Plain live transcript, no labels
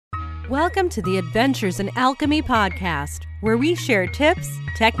Welcome to the Adventures in Alchemy podcast, where we share tips,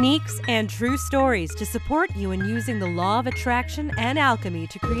 techniques, and true stories to support you in using the law of attraction and alchemy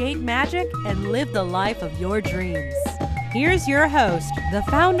to create magic and live the life of your dreams. Here's your host, the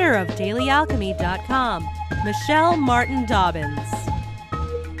founder of dailyalchemy.com, Michelle Martin Dobbins.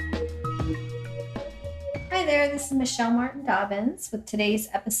 Hi there, this is Michelle Martin Dobbins with today's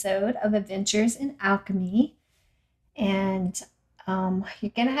episode of Adventures in Alchemy. And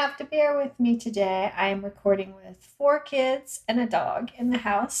you're going to have to bear with me today. I am recording with 4 kids and a dog in the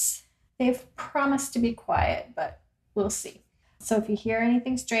house. They've promised to be quiet, but we'll see. So if you hear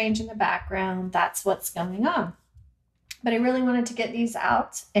anything strange in the background, that's what's going on. But I really wanted to get these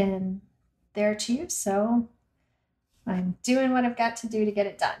out and there to you, so I'm doing what I've got to do to get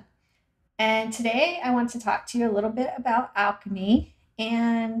it done. And today I want to talk to you a little bit about alchemy.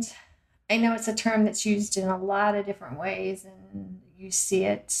 And I know it's a term that's used in a lot of different ways, and you see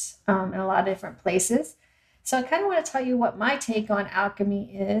it in a lot of different places. So I kind of want to tell you what my take on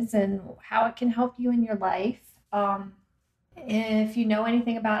alchemy is and how it can help you in your life. If you know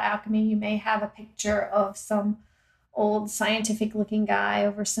anything about alchemy, you may have a picture of some old scientific looking guy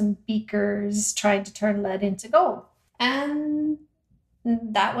over some beakers trying to turn lead into gold. And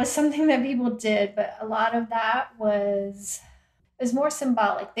that was something that people did, but a lot of that was more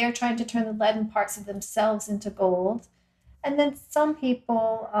symbolic. They're trying to turn the leaden parts of themselves into gold. And then some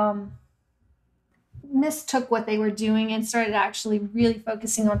people mistook what they were doing and started actually really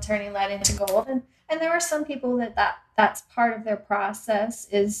focusing on turning lead into gold. And there are some people that's part of their process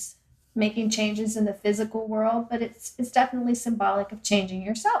is making changes in the physical world, but it's definitely symbolic of changing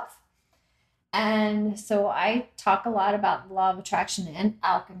yourself. And so I talk a lot about the law of attraction and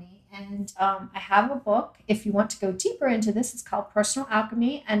alchemy. And I have a book, if you want to go deeper into this, it's called Personal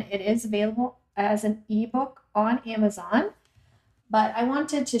Alchemy, and it is available as an ebook on Amazon. But I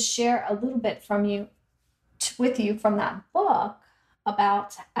wanted to share a little bit with you from that book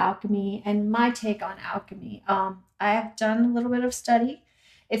about alchemy and my take on alchemy. I have done a little bit of study.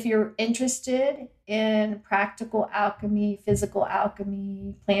 If you're interested in practical alchemy, physical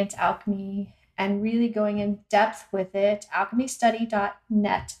alchemy, plant alchemy, and really going in depth with it,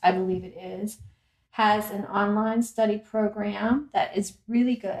 alchemystudy.net, I believe it is, has an online study program that is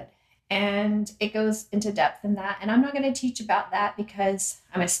really good. And it goes into depth in that. And I'm not going to teach about that because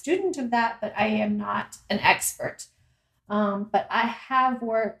I'm a student of that, but I am not an expert. But I have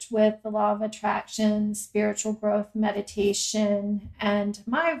worked with the law of attraction, spiritual growth, meditation, and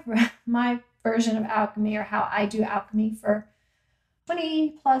my version of alchemy, or how I do alchemy, for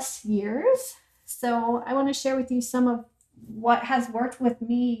 20 plus years. So I want to share with you some of what has worked with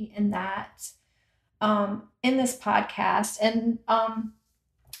me in that, in this podcast. And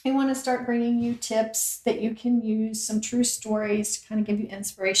I want to start bringing you tips that you can use, some true stories to kind of give you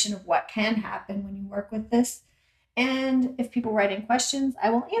inspiration of what can happen when you work with this. And if people write in questions, I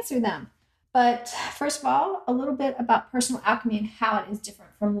will answer them. But first of all, a little bit about personal alchemy and how it is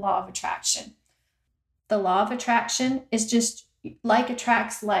different from law of attraction. The law of attraction is just like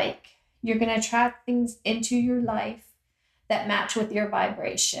attracts like. You're going to attract things into your life that match with your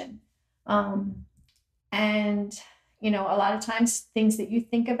vibration. And, a lot of times things that you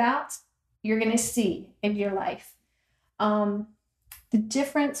think about, you're going to see in your life. The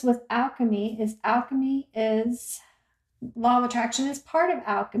difference with alchemy is law of attraction is part of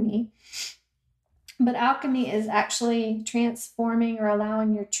alchemy, but alchemy is actually transforming or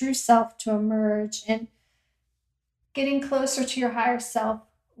allowing your true self to emerge and getting closer to your higher self,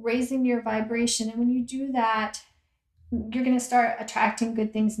 raising your vibration. And when you do that, you're going to start attracting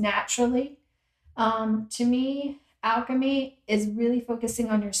good things naturally. To me, alchemy is really focusing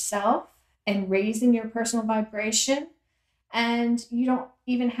on yourself and raising your personal vibration. And you don't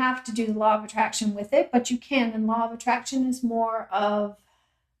even have to do the law of attraction with it, but you can. And law of attraction is more of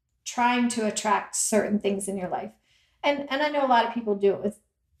trying to attract certain things in your life. And I know a lot of people do it with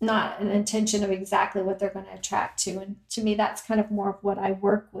not an intention of exactly what they're going to attract to. And to me, that's kind of more of what I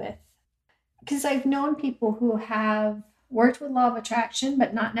work with. Because I've known people who have worked with law of attraction,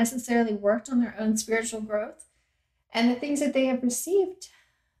 but not necessarily worked on their own spiritual growth. And the things that they have received,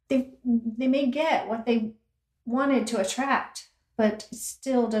 they may get what they wanted to attract, but it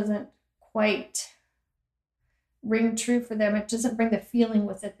still doesn't quite ring true for them. It doesn't bring the feeling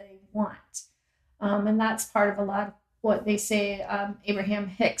with it they want. And that's part of a lot of what they say, Abraham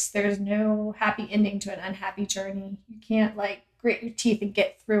Hicks, there's no happy ending to an unhappy journey. You can't grit your teeth and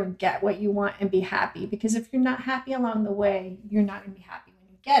get through and get what you want and be happy, because if you're not happy along the way, you're not going to be happy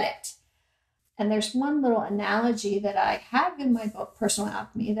when you get it. And there's one little analogy that I have in my book, Personal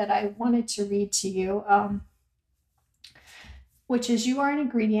Alchemy, that I wanted to read to you. which is you are an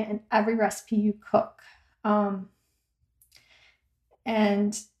ingredient in every recipe you cook.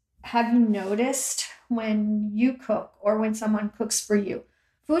 And have you noticed when you cook or when someone cooks for you,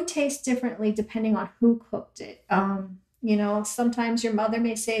 food tastes differently depending on who cooked it. Sometimes your mother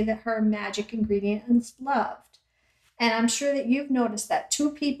may say that her magic ingredient is loved. And I'm sure that you've noticed that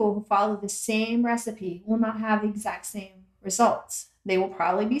two people who follow the same recipe will not have the exact same results. They will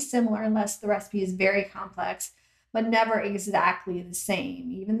probably be similar unless the recipe is very complex, but never exactly the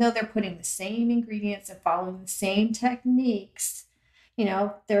same. Even though they're putting the same ingredients and following the same techniques,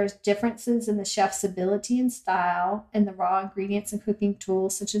 there's differences in the chef's ability and style and the raw ingredients and cooking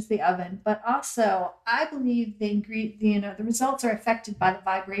tools such as the oven. But also, I believe the results are affected by the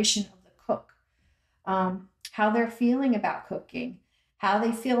vibration of the cook, how they're feeling about cooking, how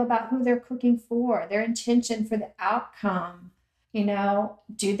they feel about who they're cooking for, their intention for the outcome.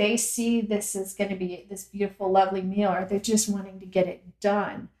 Do they see this as going to be this beautiful, lovely meal, or they're just wanting to get it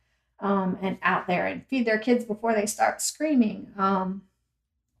done and out there and feed their kids before they start screaming?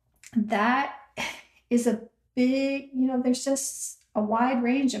 That is a big, there's just a wide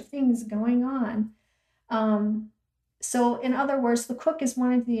range of things going on. So in other words, the cook is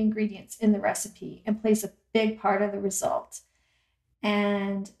one of the ingredients in the recipe and plays a big part of the result.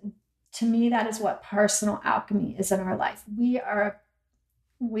 And to me, that is what personal alchemy is in our life. We are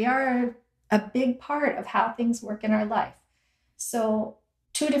a big part of how things work in our life. So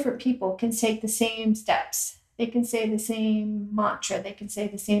two different people can take the same steps. They can say the same mantra. They can say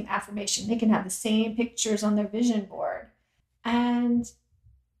the same affirmation. They can have the same pictures on their vision board. And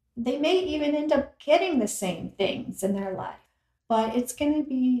they may even end up getting the same things in their life. But it's going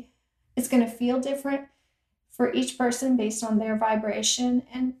to feel different for each person based on their vibration.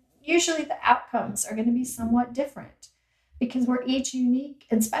 And usually the outcomes are going to be somewhat different because we're each unique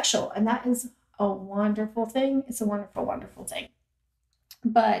and special. And that is a wonderful thing. It's a wonderful, wonderful thing.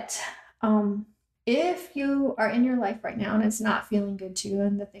 But if you are in your life right now and it's not feeling good to you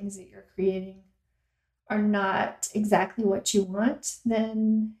and the things that you're creating are not exactly what you want,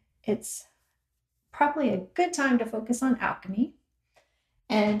 then it's probably a good time to focus on alchemy.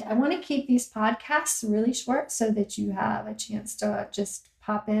 And I want to keep these podcasts really short so that you have a chance to just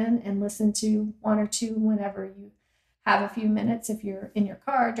pop in and listen to one or two whenever you have a few minutes, if you're in your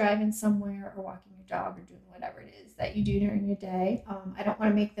car driving somewhere or walking your dog or doing whatever it is that you do during your day. I don't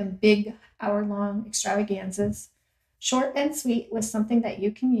want to make them big hour-long extravaganzas. Short and sweet with something that you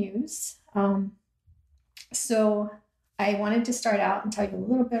can use. So I wanted to start out and tell you a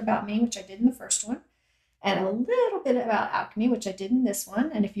little bit about me, which I did in the first one, and a little bit about alchemy, which I did in this one.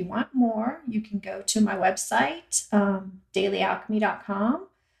 And if you want more, you can go to my website, dailyalchemy.com,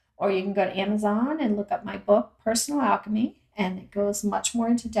 or you can go to Amazon and look up my book, Personal Alchemy, and it goes much more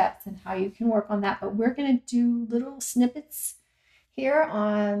into depth and how you can work on that. But we're going to do little snippets here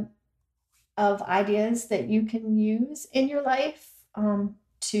of ideas that you can use in your life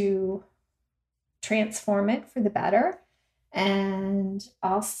to transform it for the better, and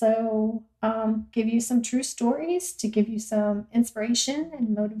also give you some true stories to give you some inspiration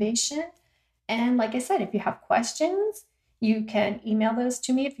and motivation. And like I said, if you have questions, you can email those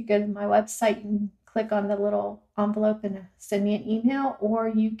to me. If you go to my website, you can click on the little envelope and send me an email, or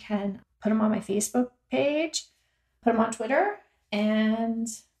you can put them on my Facebook page, put them on Twitter, and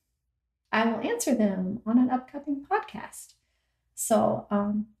I will answer them on an upcoming podcast. So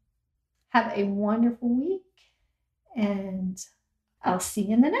have a wonderful week, and I'll see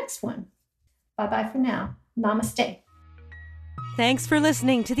you in the next one. Bye-bye for now. Namaste. Thanks for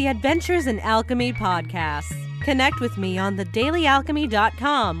listening to the Adventures in Alchemy podcast. Connect with me on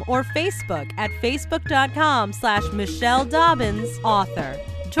thedailyalchemy.com or Facebook at facebook.com/Michelle Dobbins, author.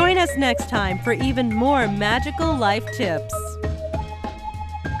 Join us next time for even more magical life tips.